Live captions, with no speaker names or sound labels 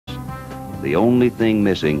The only thing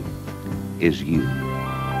missing is you.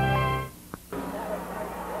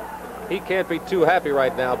 He can't be too happy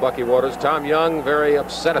right now, Bucky Waters. Tom Young very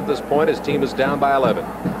upset at this point. His team is down by 11.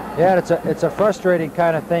 Yeah, it's a frustrating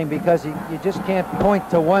kind of thing because you just can't point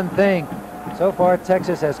to one thing. So far,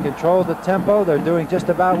 Texas has controlled the tempo. They're doing just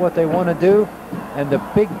about what they want to do. And the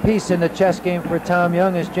big piece in the chess game for Tom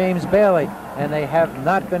Young is James Bailey. And they have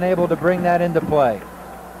not been able to bring that into play.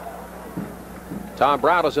 Tom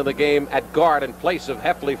Brown is in the game at guard in place of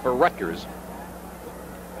Heffley for Rutgers.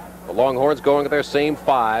 The Longhorns going with their same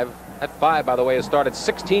 5. That 5, by the way, has started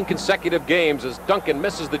 16 consecutive games as Duncan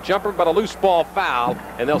misses the jumper, but a loose ball foul,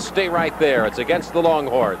 and they'll stay right there. It's against the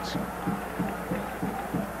Longhorns.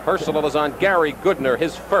 Personal is on Gary Goodner,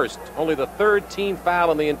 his first, only the 3rd team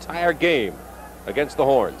foul in the entire game against the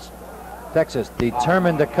Horns. Texas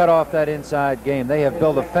determined to cut off that inside game. They have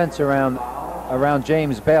built a fence around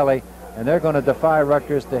James Bailey, and they're going to defy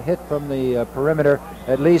Rutgers to hit from the perimeter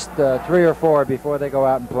at least 3 or 4 before they go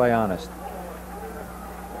out and play honest.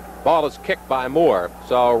 Ball is kicked by Moore,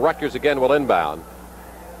 so Rutgers again will inbound.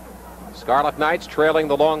 Scarlet Knights trailing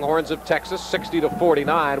the Longhorns of Texas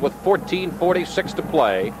 60-49 with 14:46 to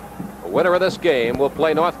play. The winner of this game will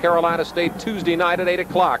play North Carolina State Tuesday night at 8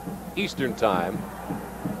 o'clock Eastern Time.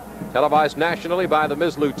 Televised nationally by the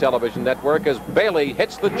Mislu Television Network as Bailey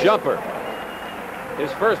hits the jumper.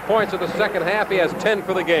 His first points of the second half. He has 10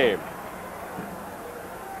 for the game.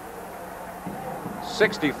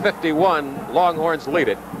 60-51, Longhorns lead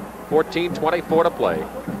it. 14:24 to play.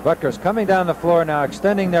 Rutgers coming down the floor now,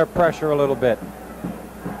 extending their pressure a little bit.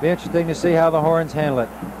 Be interesting to see how the Horns handle it.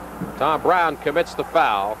 Tom Brown commits the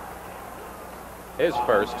foul. His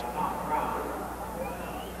first.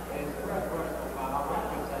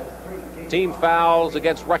 Team fouls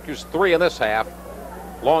against Rutgers 3 in this half.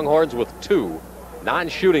 Longhorns with 2.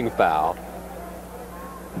 Non-shooting foul.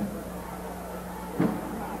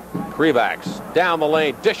 Krivaks down the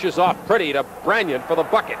lane, dishes off pretty to Branyan for the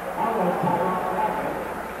bucket.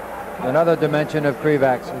 Another dimension of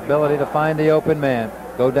Krivaks' ability to find the open man.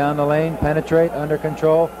 Go down the lane, penetrate, under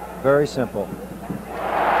control. Very simple.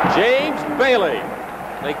 James Bailey.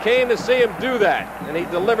 They came to see him do that, and he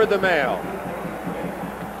delivered the mail.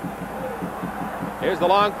 Here's the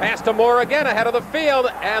long pass to Moore again ahead of the field,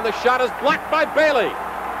 and the shot is blocked by Bailey.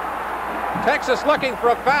 Texas looking for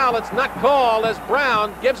a foul. It's not called as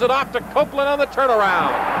Brown gives it off to Copeland on the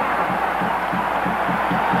turnaround.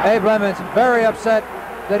 Abe Lemons very upset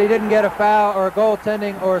that he didn't get a foul or a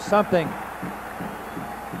goaltending or something.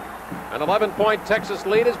 An 11-point Texas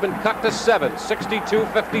lead has been cut to 7,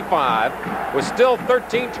 62-55, with still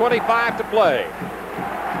 13:25 to play.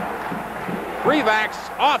 Krivaks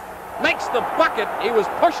off, makes the bucket. He was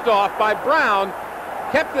pushed off by Brown,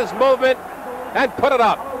 kept his movement, and put it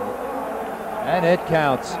up. And it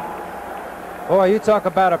counts. Boy, you talk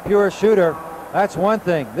about a pure shooter. That's one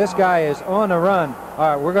thing. This guy is on the run. All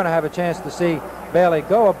right, we're going to have a chance to see Bailey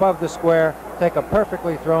go above the square, take a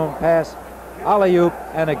perfectly thrown pass, alley-oop,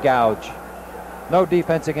 and a gouge. No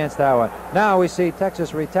defense against that one. Now we see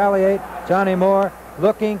Texas retaliate. Johnny Moore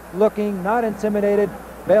looking, not intimidated.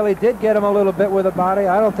 Bailey did get him a little bit with the body.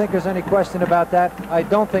 I don't think there's any question about that. I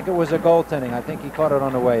don't think it was a goaltending. I think he caught it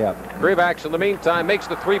on the way up. Krivaks, in the meantime, makes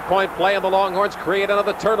the three-point play, and the Longhorns create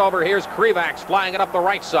another turnover. Here's Krivaks flying it up the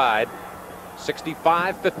right side.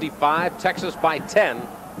 65-55, Texas by 10,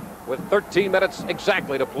 with 13 minutes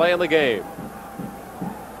exactly to play in the game.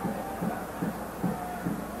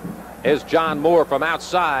 Here's John Moore from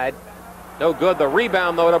outside. No good. The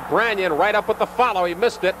rebound, though, to Branyan, right up with the follow. He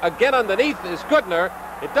missed it. Again underneath is Goodner.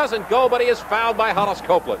 It doesn't go, but he is fouled by Hollis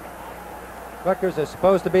Copeland. Rutgers is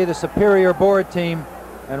supposed to be the superior board team,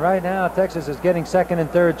 and right now Texas is getting second and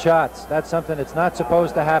third shots. That's something that's not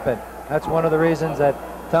supposed to happen. That's one of the reasons that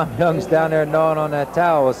Tom Young's down there gnawing on that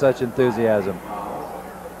towel with such enthusiasm.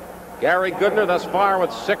 Gary Goodner thus far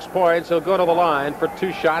with 6 points. He'll go to the line for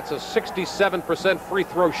 2 shots, a 67% free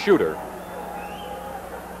throw shooter.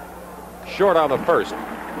 Short on the first.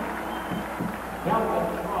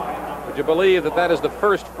 Would you believe that that is the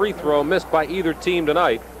first free throw missed by either team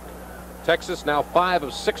tonight? Texas now 5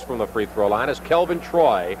 of 6 from the free throw line as Kelvin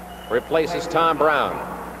Troy replaces Tom Brown.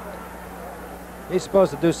 He's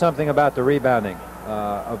supposed to do something about the rebounding.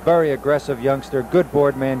 A very aggressive youngster, good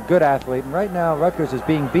board man, good athlete. And right now Rutgers is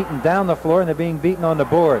being beaten down the floor and they're being beaten on the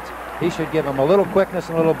boards. He should give them a little quickness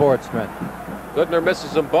and a little board strength. Goodner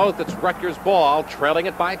misses them both. It's Rutgers ball, trailing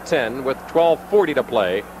it by 10 with 12:40 to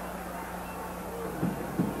play.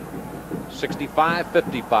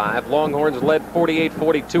 65-55. Longhorns led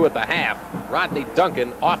 48-42 at the half. Rodney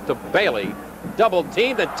Duncan off to Bailey. Double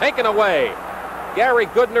teamed and taken away. Gary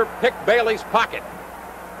Goodner picked Bailey's pocket.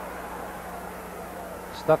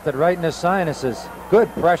 Stuffed it right in his sinuses. Good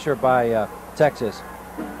pressure by Texas.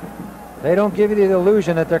 They don't give you the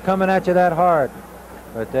illusion that they're coming at you that hard,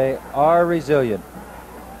 but they are resilient.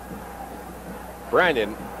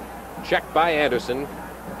 Brannion, checked by Anderson,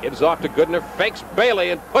 gives off to Goodner, fakes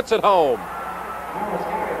Bailey and puts it home.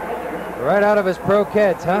 Right out of his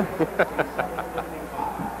croquettes, huh?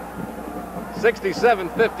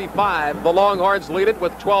 67-55. The Longhorns lead it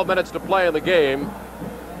with 12 minutes to play in the game.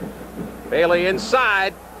 Bailey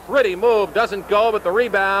inside. Pretty move. Doesn't go, but the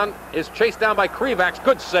rebound is chased down by Krivaks.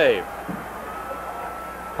 Good save.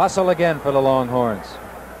 Hustle again for the Longhorns.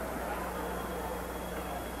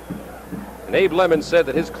 And Abe Lemon said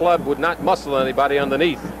that his club would not muscle anybody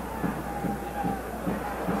underneath.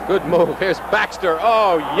 Good move. Here's Baxter.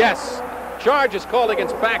 Oh, yes. Charge is called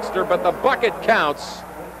against Baxter, but the bucket counts.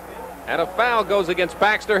 And a foul goes against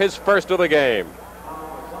Baxter, his first of the game.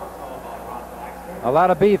 A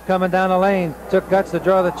lot of beef coming down the lane. Took guts to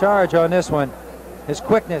draw the charge on this one. His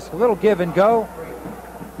quickness, a little give and go.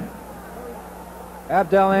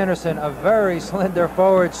 Abdel Anderson, a very slender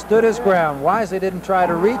forward, stood his ground. Wisely didn't try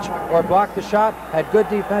to reach or block the shot. Had good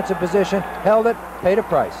defensive position, held it, paid a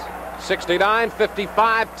price.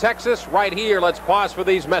 69-55 Texas. Right here, let's pause for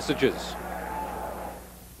these messages.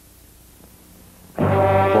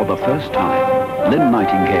 For the first time, Lynn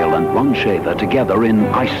Nightingale and Ron Shaver together in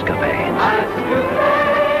Ice Capades.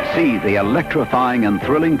 See the electrifying and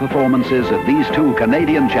thrilling performances of these two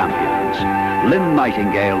Canadian champions, Lynn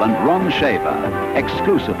Nightingale and Ron Shaver,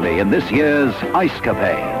 exclusively in this year's Ice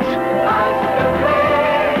Capades.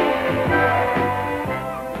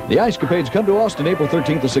 The Ice Capades come to Austin April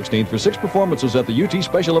 13th to 16th for 6 performances at the UT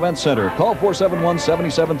Special Events Center. Call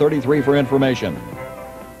 471-7733 for information.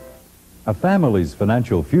 A family's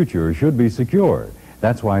financial future should be secure.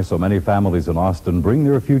 That's why so many families in Austin bring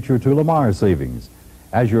their future to Lamar Savings.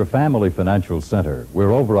 As your family financial center,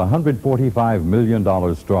 we're over $145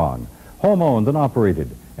 million strong, home-owned and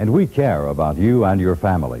operated, and we care about you and your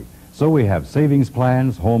family. So we have savings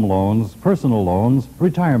plans, home loans, personal loans,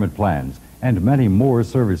 retirement plans, and many more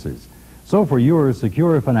services. So for your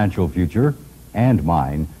secure financial future, and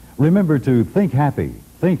mine, remember to think happy,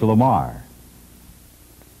 think Lamar.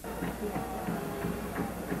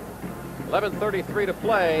 11:33 to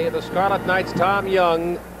play. The Scarlet Knights' Tom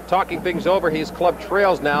Young talking things over. His club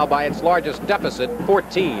trails now by its largest deficit,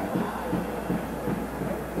 14.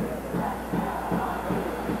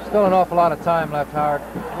 Still an awful lot of time left, Howard.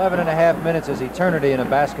 11 and a half minutes is eternity in a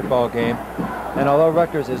basketball game. And although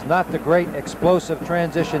Rutgers is not the great explosive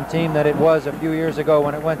transition team that it was a few years ago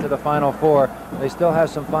when it went to the Final Four, they still have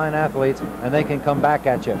some fine athletes, and they can come back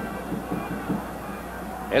at you.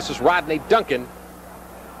 This is Rodney Duncan.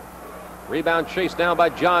 Rebound chased down by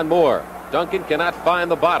John Moore. Duncan cannot find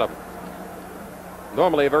the bottom.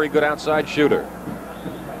 Normally a very good outside shooter.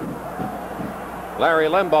 Larry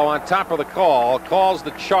Lembo on top of the call, calls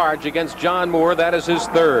the charge against John Moore. That is his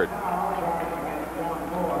third.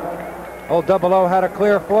 Old Double O had a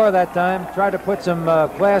clear 4 that time. Tried to put some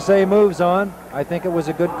Class A moves on. I think it was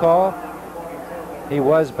a good call. He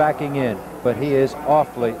was backing in, but he is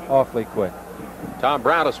awfully, awfully quick. Tom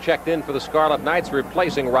Brown has checked in for the Scarlet Knights,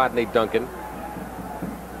 replacing Rodney Duncan.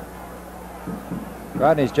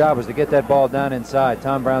 Rodney's job was to get that ball down inside.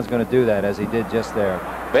 Tom Brown's going to do that, as he did just there.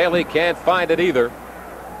 Bailey can't find it either.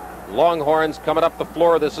 Longhorns coming up the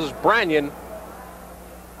floor. This is Brannion.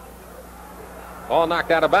 Ball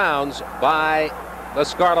knocked out of bounds by the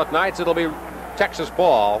Scarlet Knights. It'll be Texas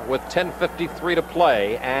ball with 10:53 to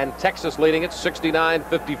play, and Texas leading it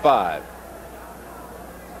 69-55.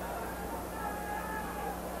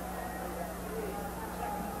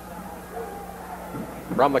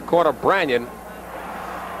 From the corner, Brannion.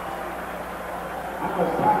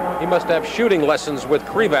 He must have shooting lessons with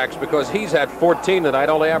Krivaks because he's had 14 tonight,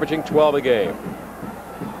 only averaging 12 a game.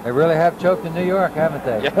 They really have choked in New York, haven't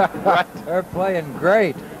they? Yeah, right. They're playing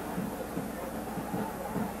great.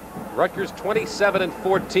 Rutgers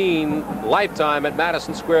 27-14 lifetime at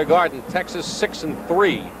Madison Square Garden. Texas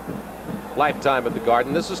 6-3 lifetime at the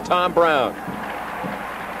Garden. This is Tom Brown.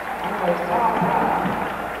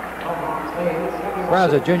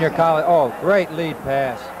 Brown's a junior college. Oh, great lead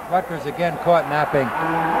pass. Rutgers again caught napping.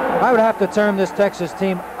 I would have to term this Texas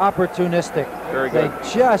team opportunistic. Very good.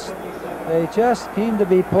 They just seem to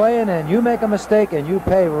be playing, and you make a mistake and you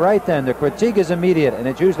pay right then. The critique is immediate, and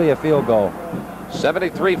it's usually a field goal.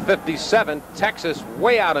 73-57. Texas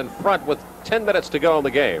way out in front with 10 minutes to go in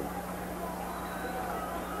the game.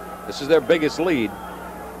 This is their biggest lead.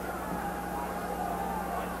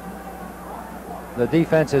 The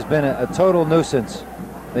defense has been a total nuisance.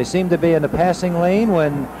 They seem to be in the passing lane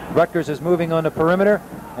when Rutgers is moving on the perimeter,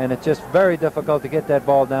 and it's just very difficult to get that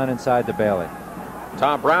ball down inside the Bailey.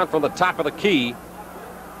 Tom Brown from the top of the key.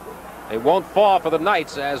 It won't fall for the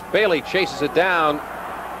Knights as Bailey chases it down.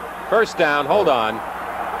 First down, hold on.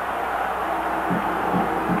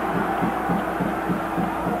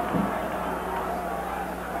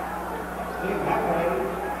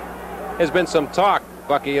 There's been some talk,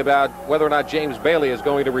 Bucky, about whether or not James Bailey is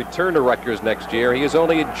going to return to Rutgers next year. He is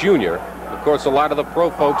only a junior. Of course, a lot of the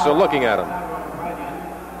pro folks are looking at him.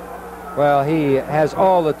 Well, he has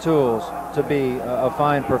all the tools to be a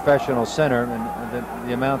fine professional center, and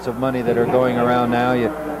the amounts of money that are going around now,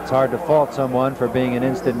 it's hard to fault someone for being an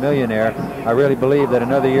instant millionaire. I really believe that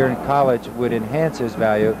another year in college would enhance his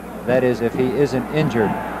value. That is, if he isn't injured,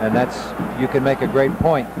 and you can make a great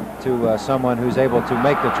point to someone who's able to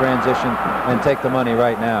make the transition and take the money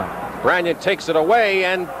right now. Branyan takes it away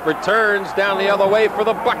and returns down the other way for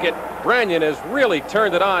the bucket. Branyan has really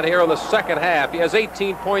turned it on here in the second half. He has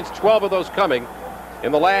 18 points, 12 of those coming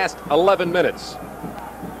in the last 11 minutes.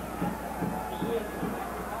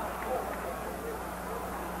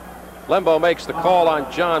 Lembo makes the call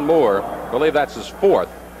on John Moore. I believe that's his fourth.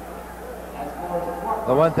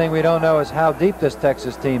 The one thing we don't know is how deep this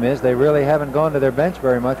Texas team is. They really haven't gone to their bench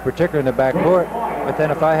very much, particularly in the backcourt. But then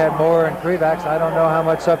if I had Moore and Krivaks, I don't know how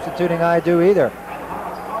much substituting I do either.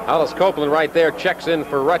 Alice Copeland right there checks in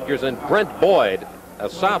for Rutgers, and Brent Boyd, a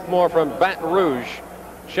sophomore from Baton Rouge,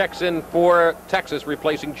 checks in for Texas,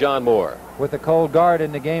 replacing John Moore. With a cold guard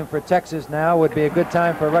in the game for Texas now, would be a good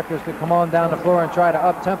time for Rutgers to come on down the floor and try to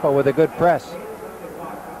up-tempo with a good press.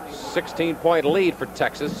 16-point lead for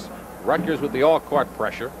Texas. Rutgers with the all-court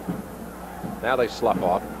pressure. Now they slough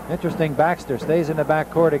off. Interesting, Baxter stays in the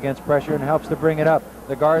backcourt against pressure and helps to bring it up.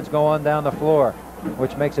 The guards go on down the floor,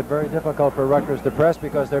 which makes it very difficult for Rutgers to press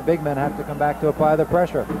because their big men have to come back to apply the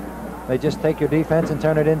pressure. They just take your defense and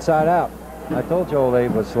turn it inside out. I told you old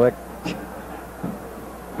Abe was slick.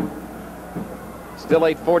 Still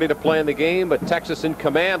 8:40 to play in the game, but Texas in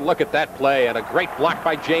command. Look at that play, and a great block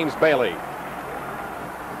by James Bailey.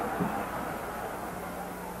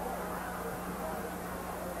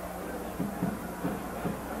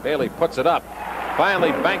 Bailey puts it up.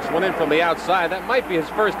 Finally banks one in from the outside. That might be his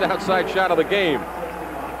first outside shot of the game,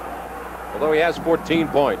 although he has 14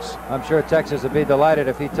 points. I'm sure Texas would be delighted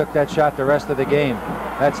if he took that shot the rest of the game.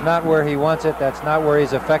 That's not where he wants it. That's not where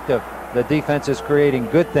he's effective. The defense is creating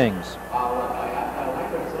good things.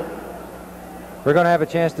 We're going to have a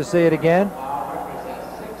chance to see it again.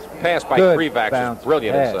 Pass by Krivaks is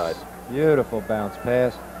brilliant inside. Beautiful bounce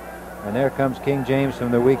pass. And there comes King James from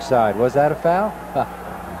the weak side. Was that a foul?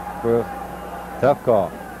 Tough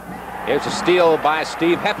call. Here's a steal by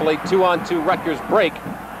Steve Heffley. 2-on-2 Rutgers break.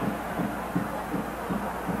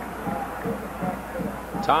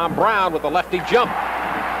 Tom Brown with the lefty jump.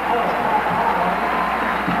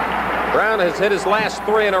 Brown has hit his last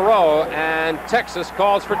 3 in a row, and Texas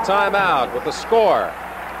calls for timeout with the score.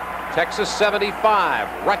 Texas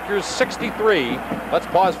 75, Rutgers 63. Let's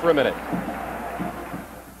pause for a minute.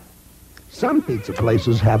 Some pizza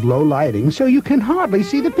places have low lighting, so you can hardly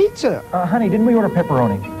see the pizza. Honey, didn't we order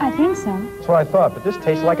pepperoni? I think so. That's what I thought, but this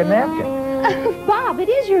tastes like a napkin. Bob, it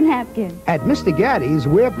is your napkin. At Mr. Gaddy's,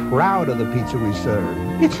 we're proud of the pizza we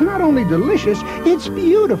serve. It's not only delicious, it's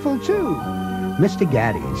beautiful, too. Mr.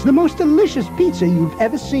 Gaddy's, the most delicious pizza you've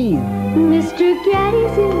ever seen. Mr.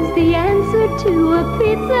 Gaddy's is the answer to a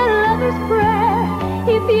pizza lover's prayer.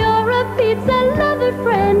 If you're a pizza lover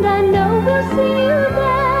friend, I know we'll see you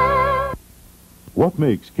there. What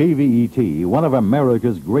makes KVET one of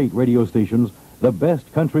America's great radio stations, the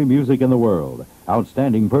best country music in the world?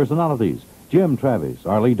 Outstanding personalities: Jim Travis,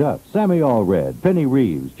 Arlie Duff, Sammy Allred, Penny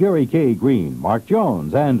Reeves, Jerry K. Green, Mark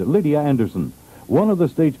Jones, and Lydia Anderson. One of the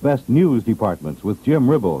state's best news departments with Jim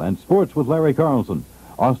Ribble, and sports with Larry Carlson.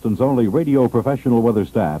 Austin's only radio professional weather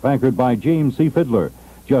staff, anchored by James C. Fiddler.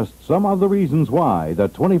 Just some of the reasons why the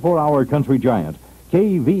 24-hour country giant,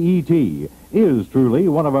 KVET, is truly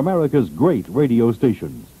one of America's great radio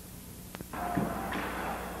stations.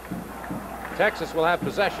 Texas will have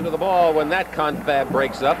possession of the ball when that confab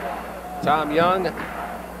breaks up. Tom Young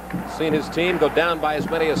seen his team go down by as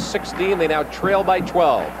many as 16. They now trail by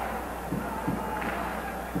 12.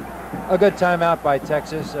 A good timeout by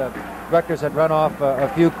Texas. Rutgers had run off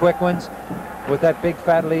a few quick ones. With that big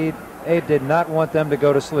fat lead, Abe did not want them to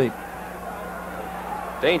go to sleep.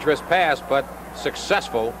 Dangerous pass, but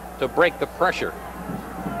successful to break the pressure.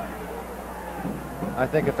 I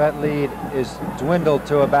think if that lead is dwindled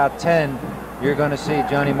to about 10, you're going to see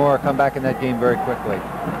Johnny Moore come back in that game very quickly.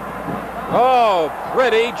 Oh,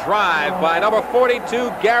 pretty drive by number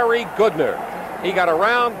 42, Gary Goodner. He got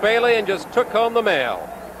around Bailey and just took home the mail.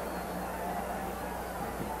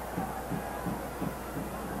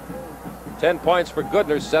 Ten points for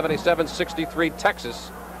Goodner, 77-63 Texas.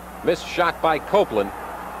 Missed shot by Copeland.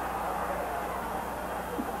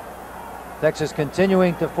 Texas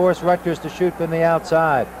continuing to force Rutgers to shoot from the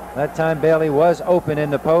outside. That time Bailey was open in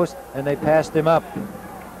the post, and they passed him up.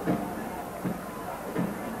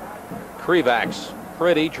 Krivak's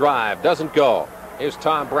pretty drive doesn't go. Here's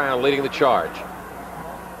Tom Brown leading the charge.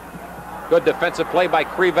 Good defensive play by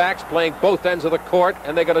Krivak's, playing both ends of the court,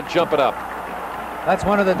 and they're going to jump it up. That's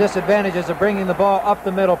one of the disadvantages of bringing the ball up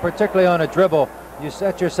the middle, particularly on a dribble. You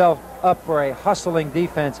set yourself up for a hustling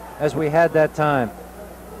defense, as we had that time.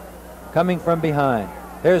 Coming from behind.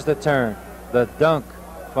 Here's the turn. The dunk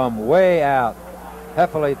from way out.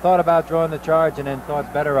 Heffley thought about drawing the charge and then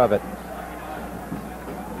thought better of it.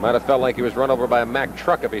 Might have felt like he was run over by a Mack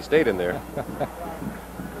truck if he stayed in there.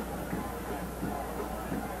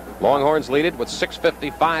 Longhorns lead it with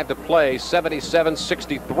 6:55 to play,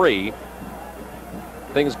 77-63.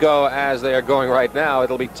 Things go as they are going right now.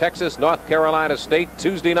 It'll be Texas, North Carolina State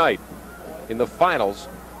Tuesday night in the finals.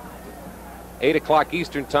 8 o'clock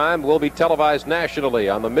Eastern Time, will be televised nationally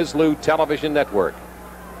on the Mizlou Television Network.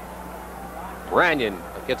 Branyan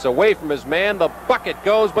gets away from his man. The bucket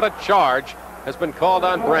goes, but a charge has been called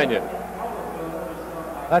on Branyan.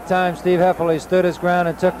 That time Steve Heffley stood his ground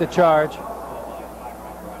and took the charge.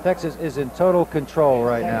 Texas is in total control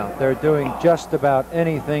right now. They're doing just about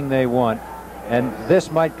anything they want. And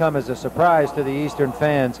this might come as a surprise to the Eastern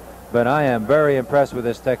fans, but I am very impressed with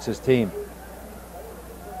this Texas team.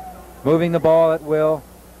 Moving the ball at will.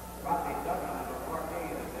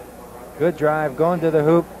 Good drive, going to the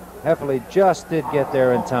hoop. Heffley just did get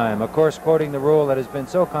there in time. Of course, quoting the rule that has been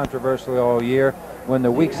so controversial all year, when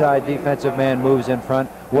the weak side defensive man moves in front,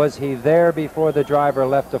 was he there before the driver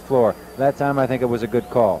left the floor? That time I think it was a good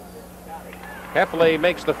call. Heffley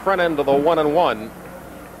makes the front end of the 1-and-1.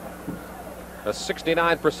 A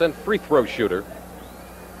 69% free throw shooter.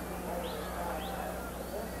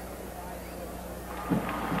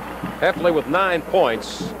 Heffley with 9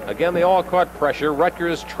 points. Again, they all caught pressure.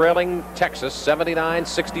 Rutgers trailing Texas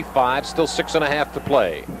 79-65. Still 6.5 to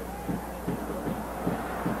play.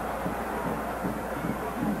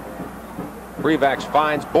 Krivak's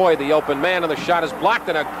finds Boyd, the open man, and the shot is blocked,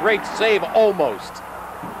 and a great save almost.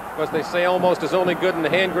 Because they say almost is only good in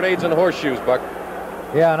hand grenades and horseshoes, Buck.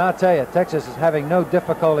 Yeah, and I'll tell you, Texas is having no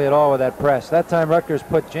difficulty at all with that press. That time Rutgers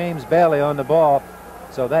put James Bailey on the ball,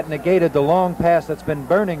 so that negated the long pass that's been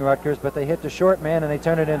burning Rutgers, but they hit the short man and they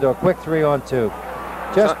turned it into a quick 3-on-2.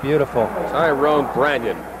 Just beautiful. Tyrone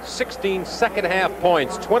Branyan, 16 second half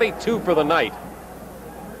points, 22 for the night.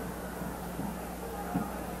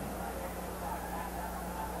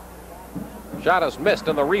 Shot is missed,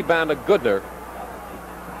 and the rebound to Goodner.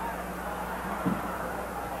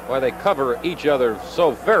 Boy, they cover each other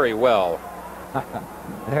so very well.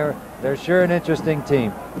 They're sure an interesting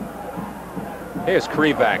team. Here's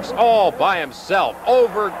Krivak's all by himself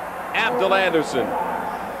over Abdul Anderson.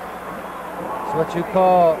 It's what you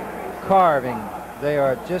call carving. They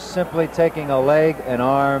are just simply taking a leg, an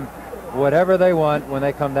arm, whatever they want when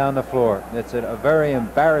they come down the floor. It's a very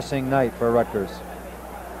embarrassing night for Rutgers.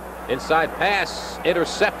 Inside pass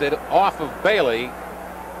intercepted off of Bailey.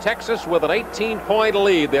 Texas with an 18-point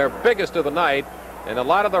lead, their biggest of the night, and a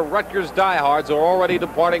lot of the Rutgers diehards are already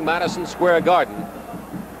departing Madison Square Garden.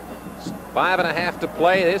 5.5 to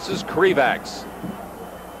play. This is Krivak's.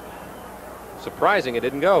 Surprising it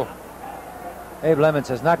didn't go. Abe Lemons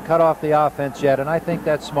has not cut off the offense yet, and I think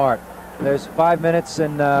that's smart. There's 5 minutes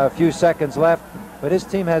and a few seconds left, but his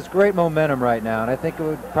team has great momentum right now, and I think it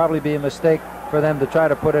would probably be a mistake for them to try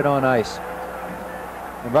to put it on ice.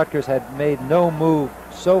 And Rutgers had made no move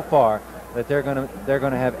so far that they're going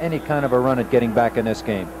to have any kind of a run at getting back in this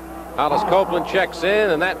game. Hollis Copeland checks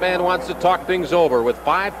in, and that man wants to talk things over with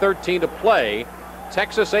 5:13 to play.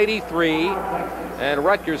 Texas 83 and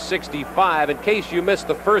Rutgers 65. In case you missed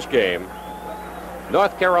the first game,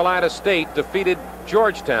 North Carolina State defeated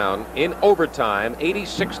Georgetown in overtime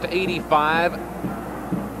 86-85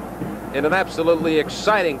 in an absolutely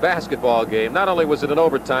exciting basketball game. Not only was it in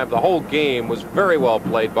overtime, the whole game was very well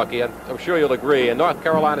played, Bucky. I'm sure you'll agree. And North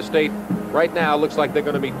Carolina State right now looks like they're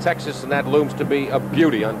going to meet Texas, and that looms to be a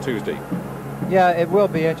beauty on Tuesday. Yeah, it will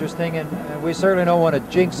be interesting, and we certainly don't want to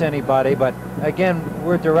jinx anybody, but again,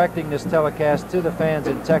 we're directing this telecast to the fans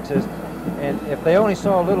in Texas, and if they only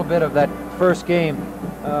saw a little bit of that first game,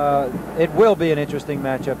 it will be an interesting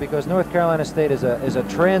matchup, because North Carolina State is a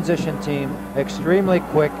transition team, extremely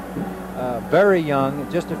quick, very young.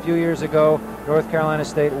 Just a few years ago, North Carolina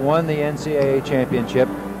State won the NCAA championship.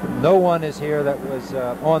 No one is here that was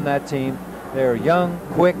on that team. They're young,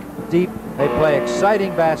 quick, deep. They play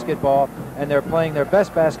exciting basketball, and they're playing their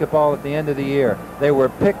best basketball at the end of the year. They were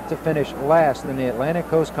picked to finish last in the Atlantic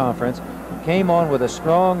Coast Conference, came on with a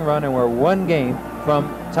strong run, and were one game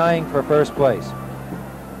from tying for first place.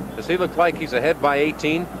 Does he look like he's ahead by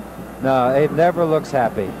 18? No, Abe never looks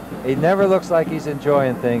happy. He never looks like he's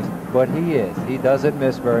enjoying things, but he is. He doesn't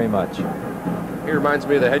miss very much. He reminds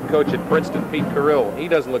me of the head coach at Princeton, Pete Carrill. He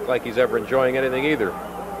doesn't look like he's ever enjoying anything either.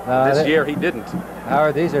 This year he didn't.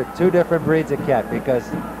 Howard, these are two different breeds of cat, because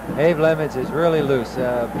Abe Lemons is really loose.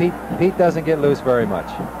 Pete doesn't get loose very much.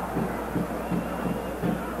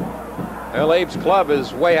 Well, Abe's club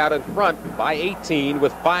is way out in front by 18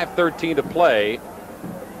 with 5:13 to play.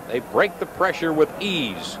 They break the pressure with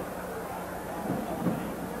ease.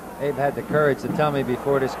 Abe had the courage to tell me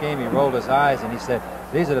before this game. He rolled his eyes and he said,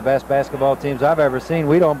 "These are the best basketball teams I've ever seen.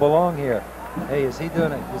 We don't belong here." Hey, is he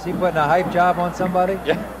putting a hype job on somebody?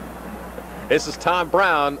 Yeah. This is Tom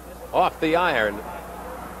Brown off the iron,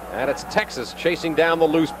 and it's Texas chasing down the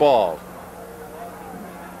loose ball.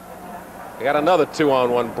 We got another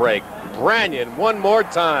 2-on-1 break. Branyan one more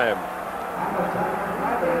time.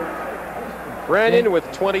 Branyan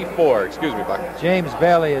with 24. Excuse me, Buck. James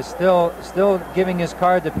Bailey is still giving his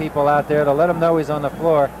card to people out there to let them know he's on the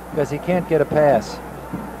floor, because he can't get a pass.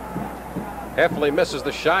 Heffley misses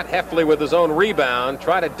the shot. Heffley with his own rebound.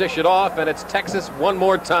 Try to dish it off, and it's Texas one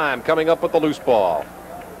more time coming up with the loose ball.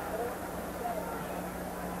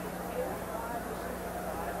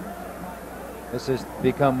 This has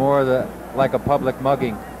become more like a public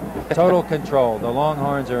mugging. Total control. The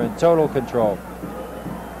Longhorns are in total control.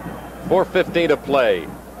 4:15 to play.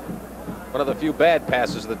 One of the few bad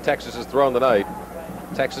passes that Texas has thrown tonight.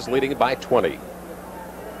 Texas leading by 20.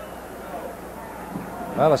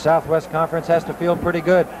 Well, the Southwest Conference has to feel pretty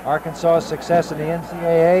good. Arkansas's success in the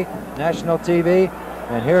NCAA, national TV,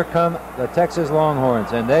 and here come the Texas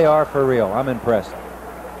Longhorns, and they are for real. I'm impressed.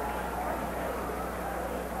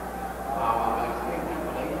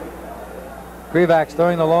 Krivak's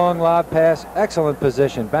throwing the long lob pass. Excellent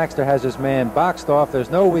position. Baxter has his man boxed off.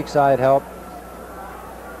 There's no weak side help,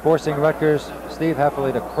 forcing Rutgers' Steve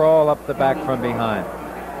Heffley to crawl up the back from behind.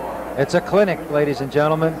 It's a clinic, ladies and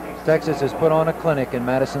gentlemen. Texas has put on a clinic in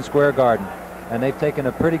Madison Square Garden, and they've taken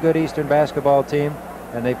a pretty good Eastern basketball team,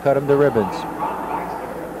 and they've cut them to ribbons.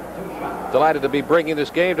 Delighted to be bringing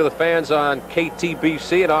this game to the fans on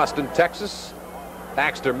KTBC in Austin, Texas.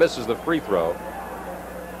 Baxter misses the free throw.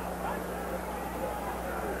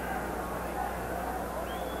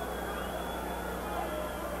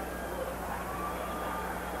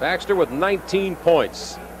 Baxter with 19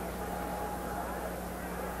 points.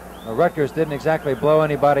 Well, Rutgers didn't exactly blow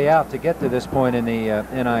anybody out to get to this point in the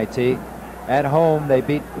NIT. At home, they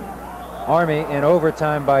beat Army in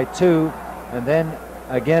overtime by 2, and then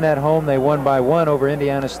again at home they won by 1 over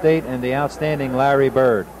Indiana State and the outstanding Larry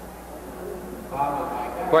Bird.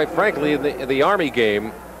 Quite frankly, in the Army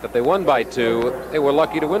game that they won by 2, they were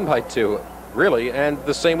lucky to win by 2, really, and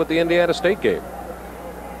the same with the Indiana State game.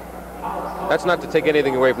 That's not to take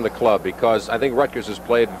anything away from the club, because I think Rutgers has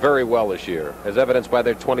played very well this year, as evidenced by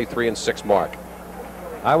their 23-6 mark.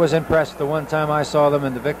 I was impressed the one time I saw them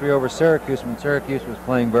in the victory over Syracuse, when Syracuse was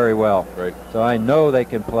playing very well. Right. So I know they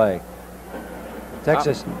can play.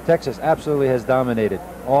 Texas absolutely has dominated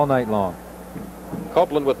all night long.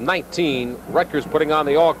 Copeland with 19. Rutgers putting on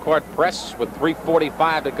the all-court press with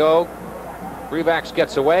 3:45 to go. Krivak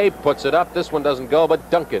gets away, puts it up. This one doesn't go, but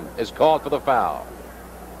Duncan is called for the foul.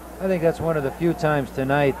 I think that's one of the few times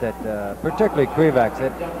tonight that, particularly Krivak,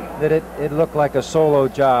 that it looked like a solo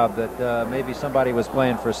job, that maybe somebody was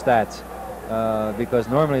playing for stats, because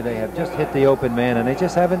normally they have just hit the open man and they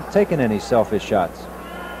just haven't taken any selfish shots.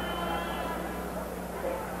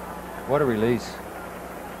 What a release.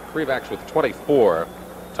 Krivak with 24.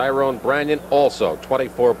 Tyrone Branyan also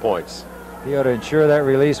 24 points. He ought to ensure that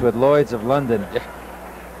release with Lloyd's of London. Yeah.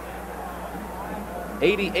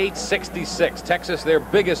 88-66. Texas, their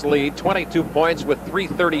biggest lead, 22 points with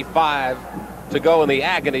 3:35 to go in the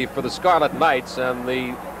agony for the Scarlet Knights and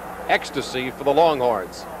the ecstasy for the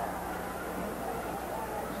Longhorns.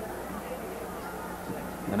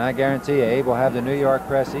 And I guarantee you, Abe will have the New York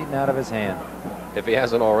press eaten out of his hand. If he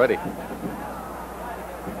hasn't already.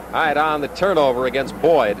 All right, on the turnover against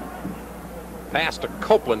Boyd. Pass to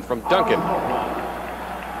Copeland from Duncan.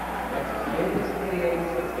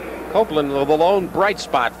 Copeland, the lone bright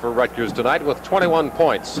spot for Rutgers tonight with 21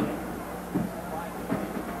 points.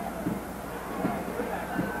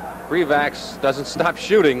 Krivak doesn't stop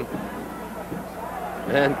shooting.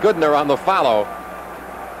 And Goodner on the follow.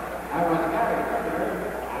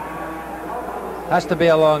 Has to be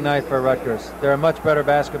a long night for Rutgers. They're a much better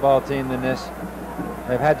basketball team than this.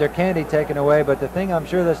 They've had their candy taken away, but the thing I'm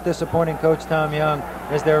sure that's disappointing Coach Tom Young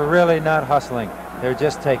is they're really not hustling. They're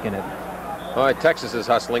just taking it. All right, Texas is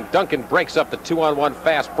hustling. Duncan breaks up the 2-on-1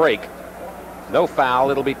 fast break. No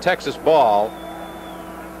foul. It'll be Texas ball.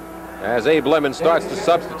 As Abe Lemon starts to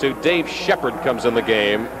substitute, Dave Shepard comes in the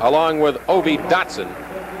game, along with Ovi Dotson.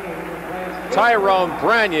 Tyrone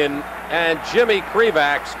Branyan and Jimmy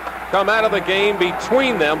Krivax come out of the game.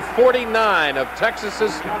 Between them, 49 of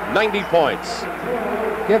Texas's 90 points.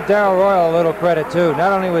 Give Darrell Royal a little credit, too.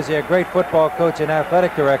 Not only was he a great football coach and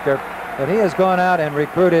athletic director, but he has gone out and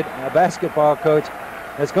recruited a basketball coach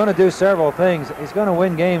that's going to do several things. He's going to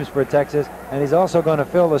win games for Texas, and he's also going to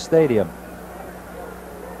fill the stadium.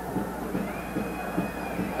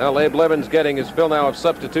 Well, Abe Levin's getting his fill now of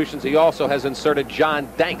substitutions. He also has inserted John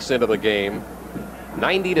Danks into the game.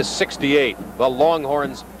 90-68. The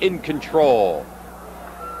Longhorns in control.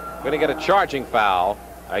 Going to get a charging foul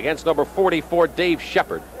against number 44, Dave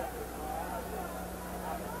Shepard.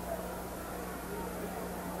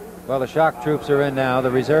 Well, the shock troops are in now. The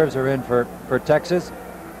reserves are in for Texas.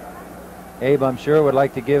 Abe, I'm sure, would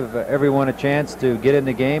like to give everyone a chance to get in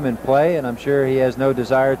the game and play, and I'm sure he has no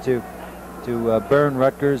desire to burn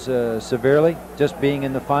Rutgers severely. Just being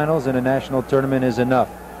in the finals in a national tournament is enough.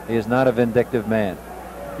 He is not a vindictive man.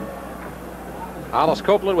 Hollis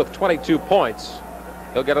Copeland with 22 points.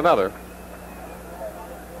 He'll get another.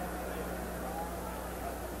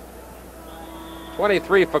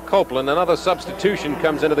 23 for Copeland. Another substitution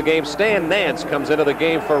comes into the game. Stan Nance comes into the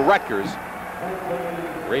game for Rutgers,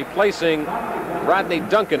 replacing Rodney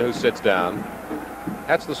Duncan, who sits down.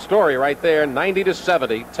 That's the story right there.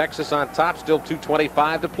 90-70. Texas on top. Still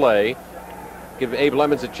 2:25 to play. Give Abe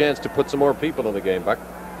Lemons a chance to put some more people in the game, Buck.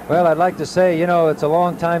 Well, I'd like to say, you know, it's a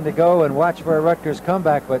long time to go and watch for a Rutgers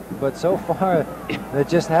comeback, but so far there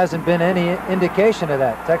just hasn't been any indication of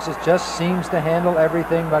that. Texas just seems to handle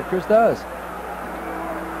everything Rutgers does.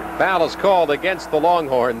 Foul is called against the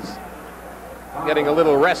Longhorns. Getting a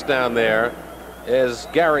little rest down there is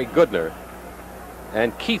Gary Goodner.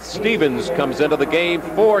 And Keith Stevens comes into the game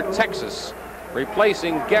for Texas,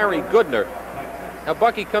 replacing Gary Goodner. Now,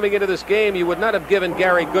 Bucky, coming into this game, you would not have given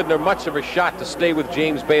Gary Goodner much of a shot to stay with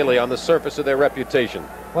James Bailey on the surface of their reputation.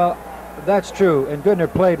 Well, that's true, and Goodner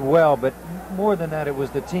played well, but more than that, it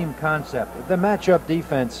was the team concept, the matchup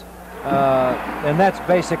defense, and that's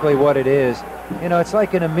basically what it is. You know, it's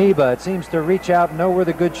like an amoeba. It seems to reach out and know where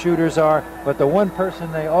the good shooters are, but the one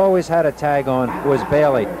person they always had a tag on was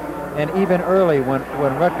Bailey. And even early, when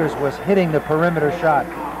Rutgers was hitting the perimeter shot,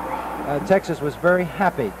 Texas was very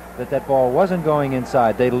happy that ball wasn't going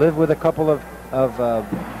inside. They lived with a couple of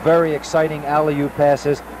very exciting alley-oop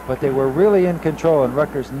passes, but they were really in control, and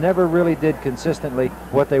Rutgers never really did consistently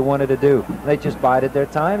what they wanted to do. They just bided their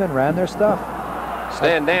time and ran their stuff.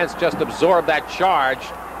 Stan Nance just absorbed that charge,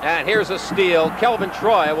 and here's a steal. Kelvin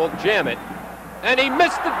Troy will jam it, and he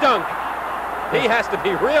missed the dunk. He has to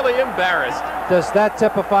be really embarrassed. Does that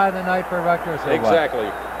typify the night for Rutgers? Exactly.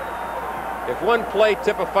 If one play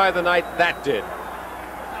typified the night, that did.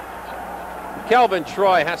 Kelvin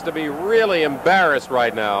Troy has to be really embarrassed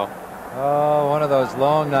right now. Oh, one of those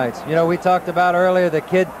long nights. You know, we talked about earlier the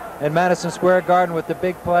kid in Madison Square Garden with the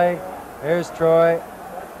big play. Here's Troy,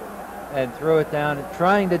 and threw it down,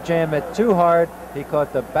 trying to jam it too hard. He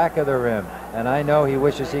caught the back of the rim, and I know he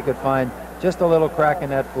wishes he could find just a little crack in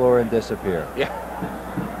that floor and disappear. Yeah.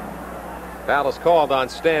 Foul is called on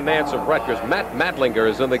Stan Nance of Rutgers. Matt Madlinger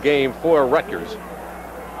is in the game for Rutgers.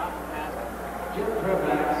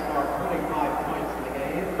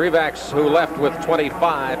 Krivax, who left with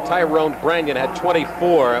 25. Tyrone Branyan had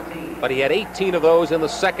 24, but he had 18 of those in the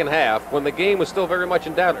second half when the game was still very much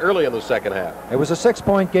in doubt early in the second half. It was a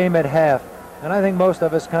 6-point game at half, and I think most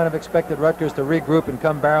of us kind of expected Rutgers to regroup and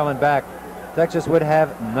come barreling back. Texas would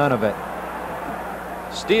have none of it.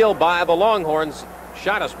 Steal by the Longhorns.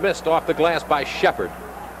 Shot is missed off the glass by Shepard.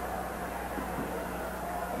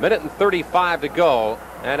 Minute and 35 to go,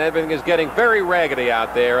 and everything is getting very raggedy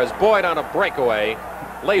out there as Boyd on a breakaway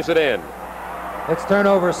lays it in. It's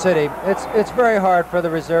turnover city. It's very hard for the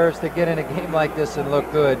reserves to get in a game like this and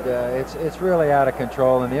look good. It's really out of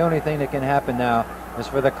control, and the only thing that can happen now is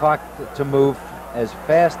for the clock to move as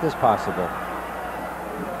fast as possible.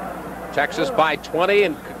 Texas by 20,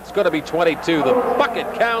 and it's going to be 22. The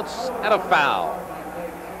bucket counts and a foul.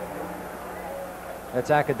 It's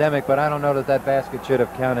academic, but I don't know that basket should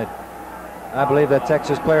have counted. I believe that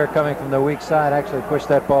Texas player coming from the weak side actually pushed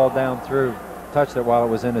that ball down through, touched it while it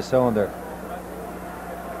was in the cylinder.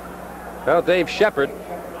 Well, Dave Shepard,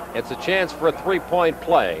 it's a chance for a three-point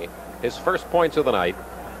play. His first points of the night.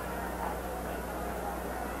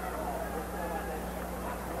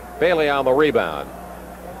 Bailey on the rebound.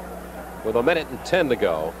 With 1:10 to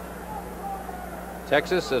go.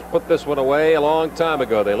 Texas has put this one away a long time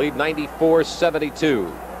ago. They lead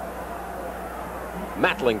 94-72.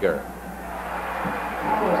 Matlinger.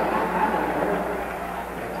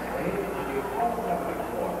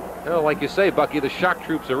 Well, like you say, Bucky, the shock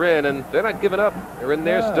troops are in, and they're not giving up. They're in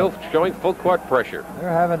there still showing full court pressure. They're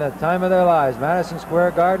having the time of their lives. Madison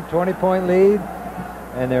Square Garden, 20-point lead,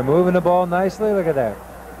 and they're moving the ball nicely. Look at that.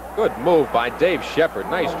 Good move by Dave Shepard.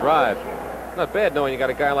 Nice drive. Not bad knowing you got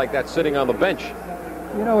a guy like that sitting on the bench.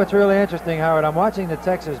 You know what's really interesting, Howard? I'm watching the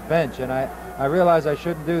Texas bench, and I realize I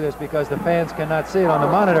shouldn't do this because the fans cannot see it on the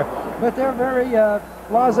monitor, but they're very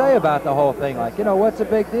blasé about the whole thing. Like, you know, what's the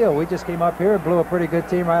big deal? We just came up here and blew a pretty good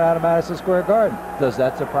team right out of Madison Square Garden. Does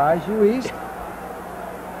that surprise you, East?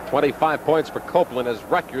 25 points for Copeland as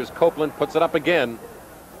Rutgers. Copeland puts it up again.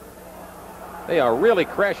 They are really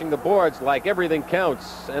crashing the boards like everything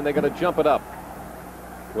counts, and they're going to jump it up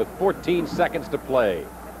with 14 seconds to play.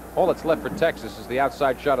 All that's left for Texas is the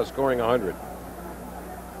outside shot of scoring 100.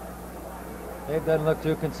 Dave doesn't look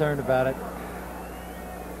too concerned about it.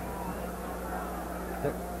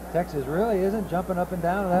 Texas really isn't jumping up and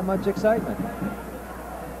down with that much excitement.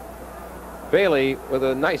 Bailey with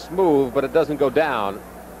a nice move, but it doesn't go down.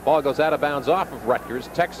 Ball goes out of bounds off of Rutgers.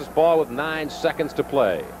 Texas ball with 9 seconds to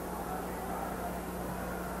play.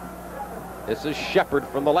 This is Shepard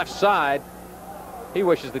from the left side. He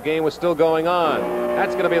wishes the game was still going on.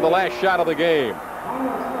 That's going to be the last shot of the game.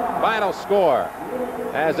 Final score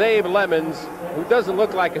as Abe Lemons, who doesn't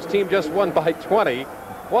look like his team just won by 20,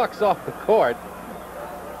 walks off the court.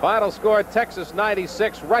 Final score, Texas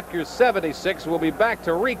 96, Rutgers 76. We'll be back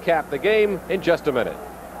to recap the game in just a minute.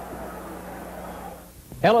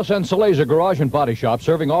 Ellison Saleza Garage and Body Shop,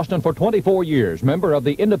 serving Austin for 24 years. Member of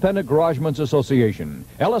the Independent Garagemen's Association.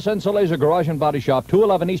 Ellison Saleza Garage and Body Shop,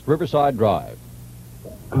 211 East Riverside Drive.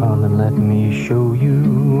 Come and let me show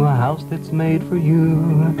you a house that's made for you.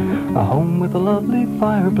 A home with a lovely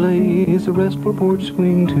fireplace, a restful porch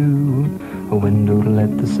swing too. A window to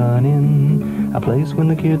let the sun in, a place when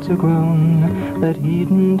the kids are grown. Let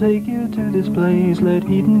Heaton take you to this place, let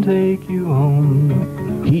Heaton take you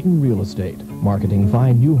home. Heaton Real Estate, marketing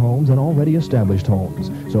fine new homes and already established homes.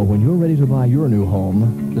 So when you're ready to buy your new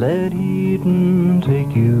home, let Heaton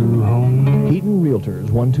take you home. Heaton Realtors,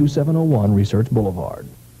 12701 Research Boulevard.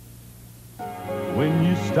 When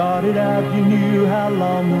you started out, you knew how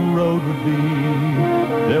long the road would be.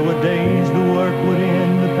 There were days the work would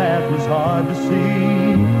end, the path was hard to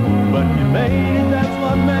see. But you made it, that's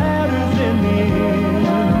what matters in the end.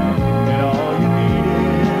 And all you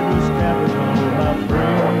needed was capital, my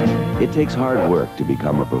friend. It takes hard work to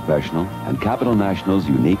become a professional, and Capital National's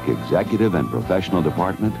unique executive and professional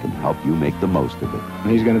department can help you make the most of it.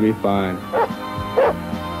 He's going to be fine.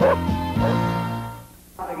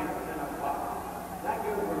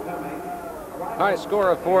 High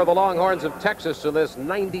scorer for the Longhorns of Texas in this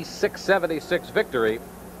 96-76 victory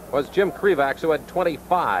was Jim Krivax, who had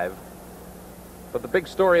 25. But the big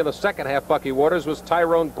story in the second half, Bucky Waters, was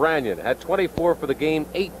Tyrone Branyan. Had 24 for the game,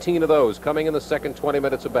 18 of those coming in the second 20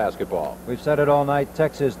 minutes of basketball. We've said it all night.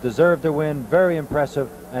 Texas deserved to win. Very impressive.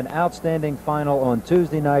 An outstanding final on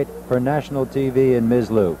Tuesday night for national TV in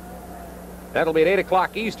Mislu. That'll be at 8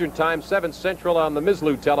 o'clock Eastern Time, 7 Central on the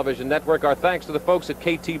Mislu Television Network. Our thanks to the folks at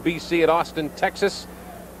KTBC in Austin, Texas.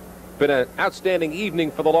 Been an outstanding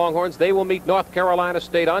evening for the Longhorns. They will meet North Carolina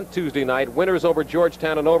State on Tuesday night. Winners over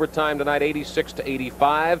Georgetown in overtime tonight,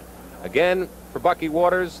 86-85. Again, for Bucky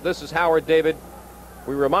Waters, this is Howard David.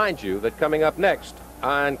 We remind you that coming up next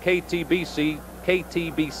on KTBC,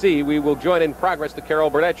 we will join in progress the Carol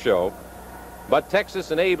Burnett Show. But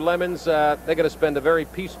Texas and Abe Lemons, they're going to spend a very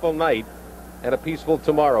peaceful night and a peaceful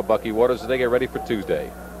tomorrow, Bucky Waters, as they get ready for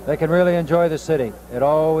Tuesday. They can really enjoy the city. It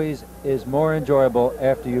always is more enjoyable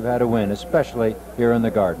after you've had a win, especially here in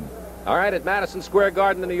the Garden. All right, at Madison Square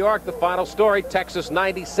Garden in New York, the final story, Texas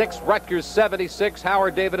 96, Rutgers 76.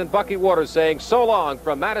 Howard David and Bucky Waters saying so long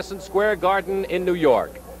from Madison Square Garden in New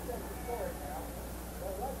York.